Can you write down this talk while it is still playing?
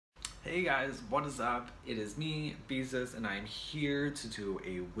Hey guys, what is up? It is me, Beezus, and I'm here to do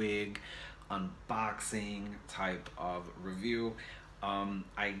a wig unboxing type of review.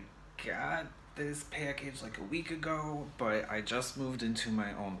 I got this package like a week ago, but I just moved into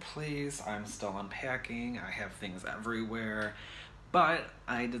my own place. I'm still unpacking. I have things everywhere. But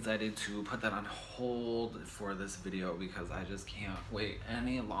I decided to put that on hold for this video because I just can't wait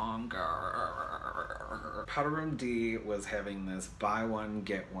any longer. Powder Room D was having this buy one,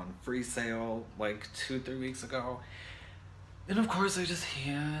 get one free sale like 2-3 weeks ago. And of course I just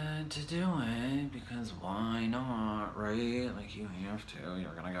had to do it because why not, right? Like you have to,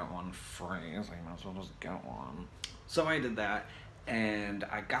 you're gonna get one free, so you might as well just get one. So I did that. And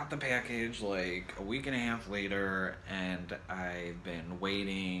I got the package like a week and a half later, and I've been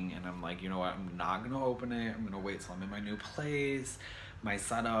waiting, and I'm like, you know what, I'm not gonna open it. I'm gonna wait till I'm in my new place. My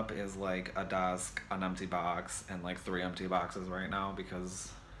setup is like a desk, an empty box, and like 3 empty boxes right now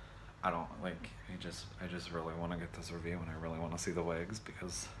because I don't like, I just really want to get this review, and I really want to see the wigs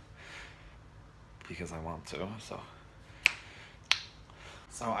because I want to,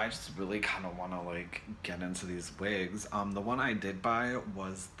 So I just really kind of want to like get into these wigs. The one I did buy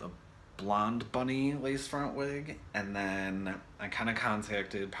was the blonde bunny lace front wig, and then I kind of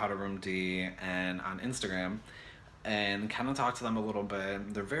contacted Powder Room D and on Instagram and kind of talked to them a little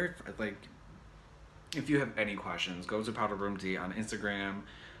bit. They're very like, if you have any questions, go to Powder Room D on Instagram,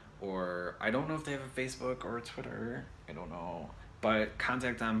 or I don't know if they have a Facebook or a Twitter. I don't know. But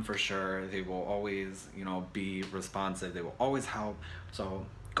contact them for sure. They will always, you know, be responsive. They will always help. So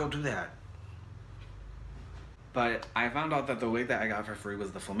go do that. But I found out that the wig that I got for free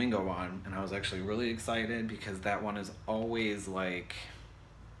was the Flamingo one, and I was actually really excited because that one is always like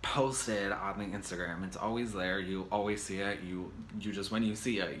posted on the Instagram. It's always there. You always see it. You just, when you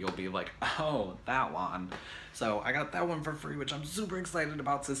see it, you'll be like, oh, that one. So I got that one for free, which I'm super excited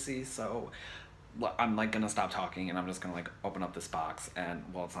about to see. So I'm like gonna stop talking and I'm just gonna like open up this box, and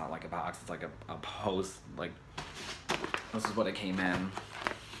well, it's not like a box, it's like a post. Like, this is what it came in.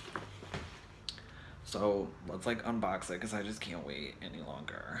 So let's like unbox it because I just can't wait any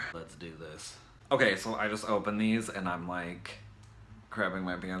longer. Let's do this. Okay, so I just opened these and I'm like crapping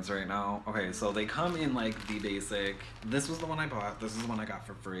my pants right now. Okay, so they come in like the basic, this was the one I bought, this is the one I got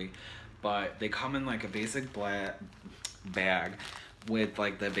for free, but they come in like a basic black bag with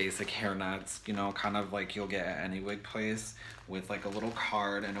like the basic hairnets, you know, kind of like you'll get at any wig place, with like a little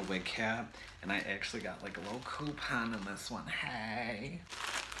card and a wig cap. And I actually got like a little coupon in this one. Hey.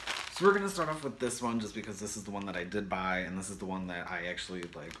 So we're gonna start off with this one just because this is the one that I did buy, and this is the one that I actually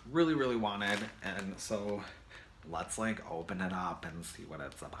like really wanted. And so let's like open it up and see what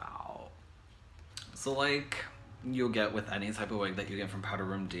it's about. So like you'll get with any type of wig that you get from Powder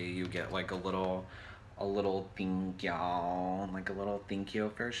Room D, you get like a little thank y'all, like a little thank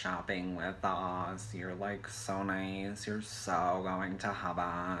you for shopping with us. You're like so nice. You're so going to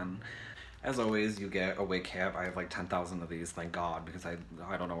heaven. As always, you get a wig cap. I have like 10,000 of these, thank God, because I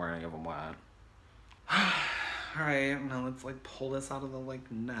don't know where any of them went. Alright, now let's like pull this out of the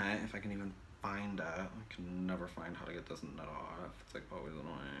like net, if I can even find it. I can never find how to get this net off. It's like always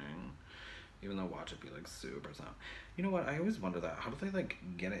annoying. Even though watch it be like super sound. You know what, I always wonder that. How do they like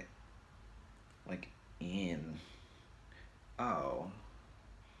get it like in? Oh.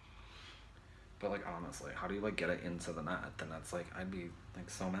 But like honestly, how do you like get it into the net? Then that's like, I'd be like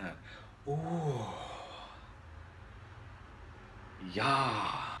so mad. Ooh.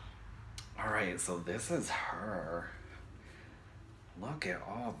 Yeah. Alright, so this is her. Look at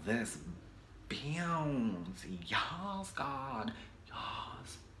all this bounce. Yes, God.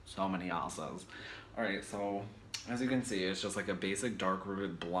 Yes. So many yeses. Alright, so as you can see, it's just like a basic dark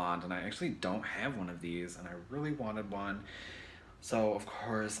rooted blonde, and I actually don't have one of these, and I really wanted one. So of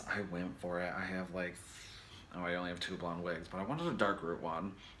course I went for it. I have like, oh, I only have 2 blonde wigs, but I wanted a dark root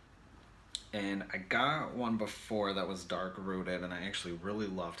one. And I got one before that was dark rooted, and I actually really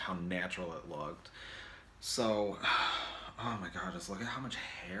loved how natural it looked. So, oh my God, just look at how much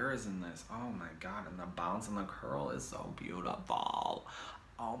hair is in this. Oh my God, and the bounce and the curl is so beautiful.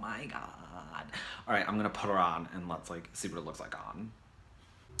 Oh my God. All right, I'm gonna put her on and let's like see what it looks like on.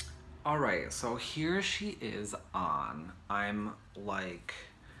 All right, so here she is on. I'm like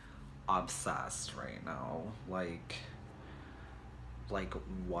obsessed right now. Like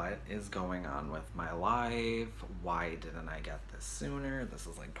what is going on with my life? Why didn't I get this sooner? This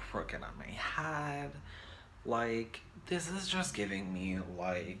is like crooked on my head. Like, this is just giving me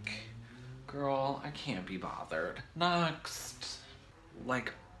like, girl, I can't be bothered. Next.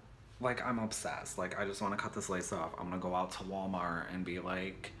 Like I'm obsessed. Like, I just want to cut this lace off. I'm gonna go out to Walmart and be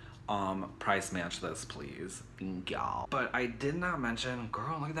like, price match this, please. Thank y'all. But I did not mention,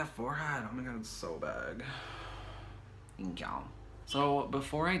 girl, look at that forehead. Oh my god, it's so big. Thank y'all. So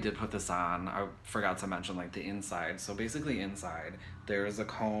before I did put this on, I forgot to mention like the inside. So basically inside, there's a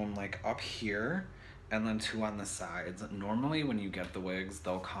cone like up here and then two on the sides. Normally when you get the wigs,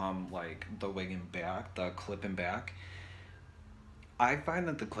 they'll come like the wig in back, the clip in back. I find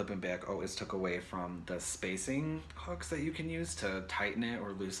that the clip in back always took away from the spacing hooks that you can use to tighten it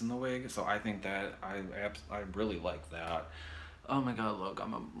or loosen the wig. So I think that I really like that. Oh my god, look,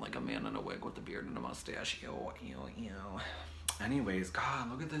 I'm like a man in a wig with a beard and a mustache. Ew, ew, ew. Anyways,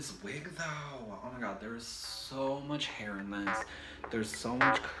 god, look at this wig though. Oh my god, there's so much hair in this. There's so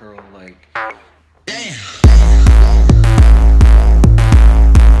much curl, like, damn.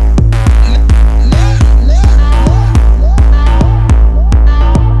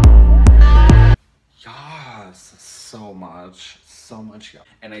 So much.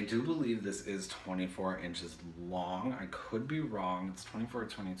 And I do believe this is 24 inches long. I could be wrong. It's 24 or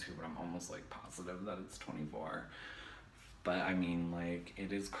 22, but I'm almost like positive that it's 24. But I mean, like,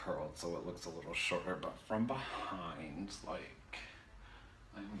 it is curled, so it looks a little shorter, but from behind, like,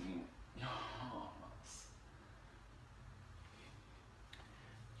 I mean, yes.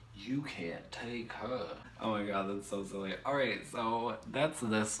 You can't take her. Oh my god, that's so silly. Alright, so that's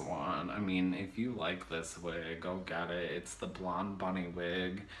this one. I mean, if you like this wig, go get it. It's the Blonde Bunny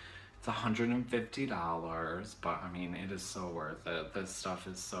wig. It's $150, but I mean, it is so worth it. This stuff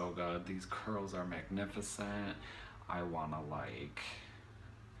is so good. These curls are magnificent. I wanna, like,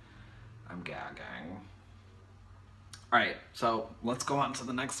 I'm gagging. Alright, so let's go on to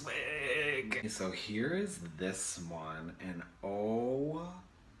the next wig. So here is this one, and oh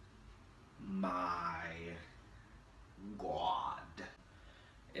my god.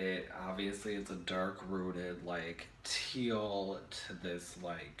 It obviously is a dark rooted like teal to this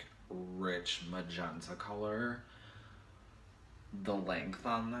like rich magenta color. The length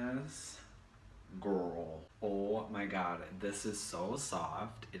on this, girl, oh my god, this is so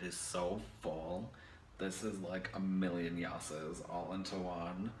soft. It is so full. This is like a million yeses all into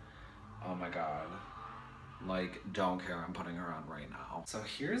one. Oh my god. Like, don't care, I'm putting her on right now. So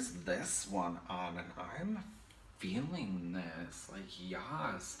here's this one on, and I'm feeling this. Like,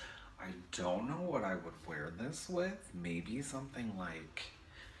 yes. I don't know what I would wear this with. Maybe something like,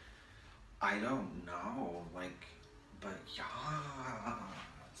 I don't know. Like, but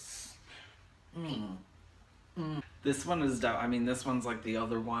yes. This one is, I mean, this one's like the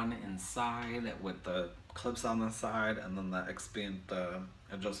other one inside with the clips on the side, and then the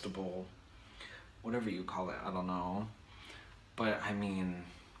adjustable, whatever you call it, I don't know. But I mean,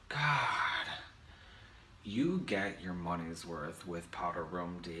 god, you get your money's worth with Powder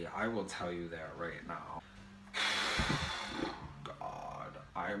Room D. I will tell you that right now. God,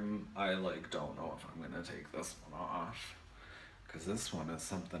 I like don't know if I'm gonna take this one off, because this one is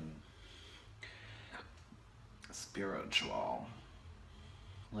something spiritual.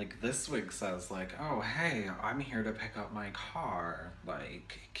 Like, this wig says, like, oh, hey, I'm here to pick up my car.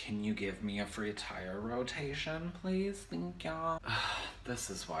 Like, can you give me a free tire rotation, please? Thank y'all. This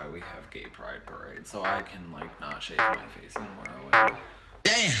is why we have gay pride parade, so I can, like, not shave my face and wear a wig.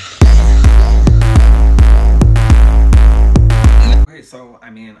 Damn! Okay, so, I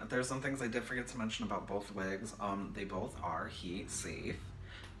mean, there's some things I did forget to mention about both wigs. They both are heat safe.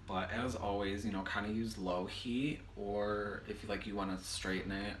 But as always, you know, kind of use low heat, or if you want to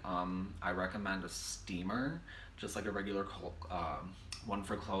straighten it, I recommend a steamer, just like a regular one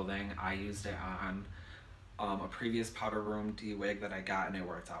for clothing. I used it on a previous Powder Room D wig that I got, and it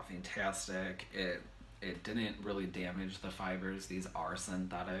worked out fantastic. It didn't really damage the fibers. These are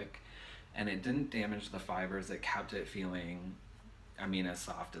synthetic, and it didn't damage the fibers. It kept it feeling, I mean, as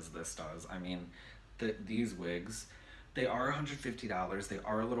soft as this does. I mean, these wigs, they are $150. They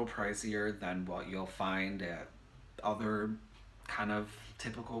are a little pricier than what you'll find at other kind of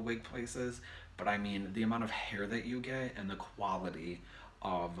typical wig places. But I mean, the amount of hair that you get and the quality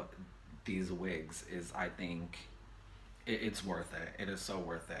of these wigs is, I think, it's worth it. It is so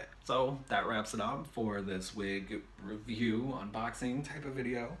worth it. So that wraps it up for this wig review unboxing type of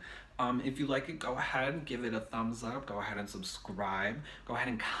video. If you like it, go ahead, give it a thumbs up. Go ahead and subscribe. Go ahead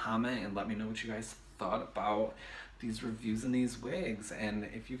and comment and let me know what you guys thought about these reviews and these wigs. And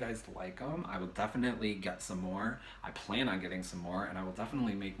if you guys like them, I will definitely get some more. I plan on getting some more, and I will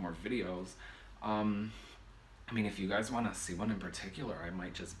definitely make more videos. I mean, if you guys want to see one in particular, I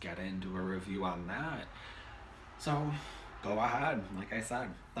might just get into a review on that. So go ahead, like I said,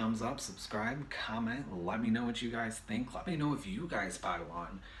 thumbs up, subscribe, comment, let me know what you guys think. Let me know if you guys buy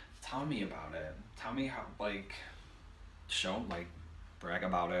one. Tell me about it. Tell me how, like, brag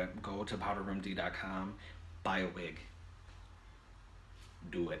about it. Go to powderroomd.com, buy a wig.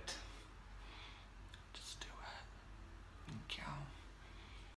 Do it.